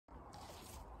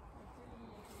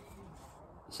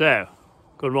So,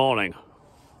 good morning.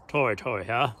 Toritori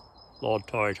here, Lord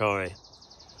Toritori.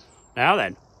 Now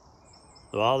then,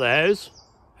 there are those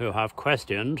who have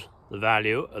questioned the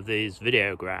value of these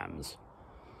videograms.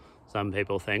 Some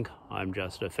people think I'm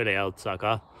just a filly old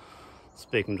sucker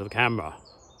speaking to the camera.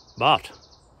 But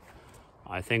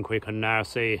I think we can now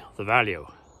see the value.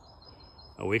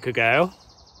 A week ago,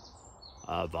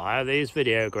 via these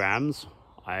videograms,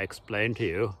 I explained to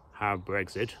you how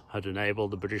Brexit had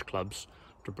enabled the British clubs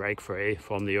to break free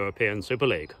from the European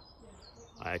SuperLeague.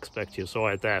 I expect you saw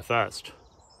it there first.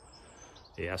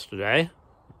 Yesterday,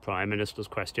 Prime Minister's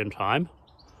question time,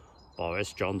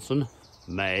 Boris Johnson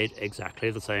made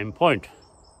exactly the same point.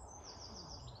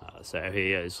 So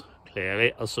he is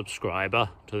clearly a subscriber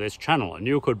to this channel, and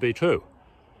you could be too.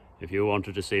 If you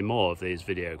wanted to see more of these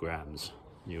videograms,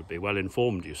 you'd be well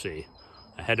informed, you see,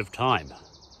 ahead of time.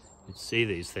 You'd see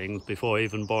these things before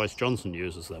even Boris Johnson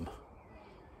uses them.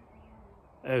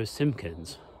 Oh,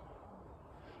 Simpkins.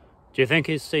 Do you think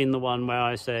he's seen the one where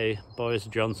I say Boris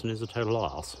Johnson is a total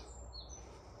arse?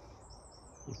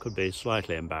 It could be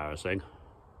slightly embarrassing.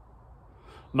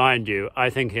 Mind you,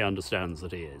 I think he understands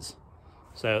that he is.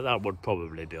 So that would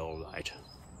probably be all right.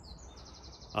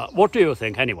 What do you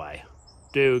think anyway?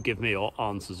 Do give me your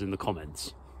answers in the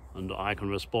comments, and I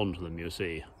can respond to them, you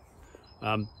see.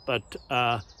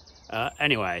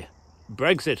 Anyway,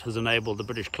 Brexit has enabled the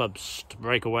British clubs to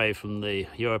break away from the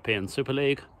European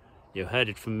SuperLeague. You heard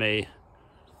it from me.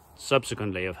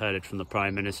 Subsequently, you've heard it from the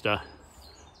Prime Minister.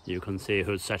 You can see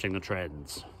who's setting the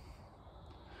trends.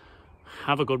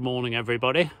 Have a good morning,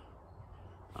 everybody.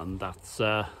 And that's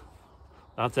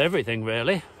everything,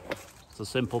 really. It's a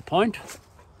simple point.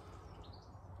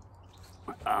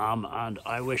 And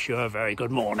I wish you a very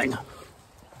good morning.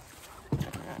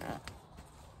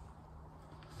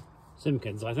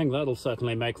 Simpkins, I think that'll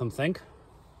certainly make them think.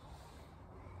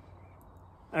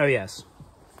 Oh, yes.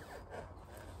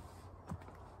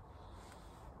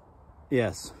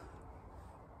 Yes.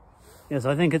 Yes,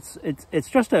 I think it's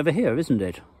just over here, isn't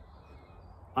it?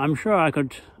 I'm sure I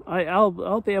could...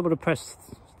 I'll be able to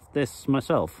press this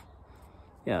myself.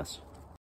 Yes.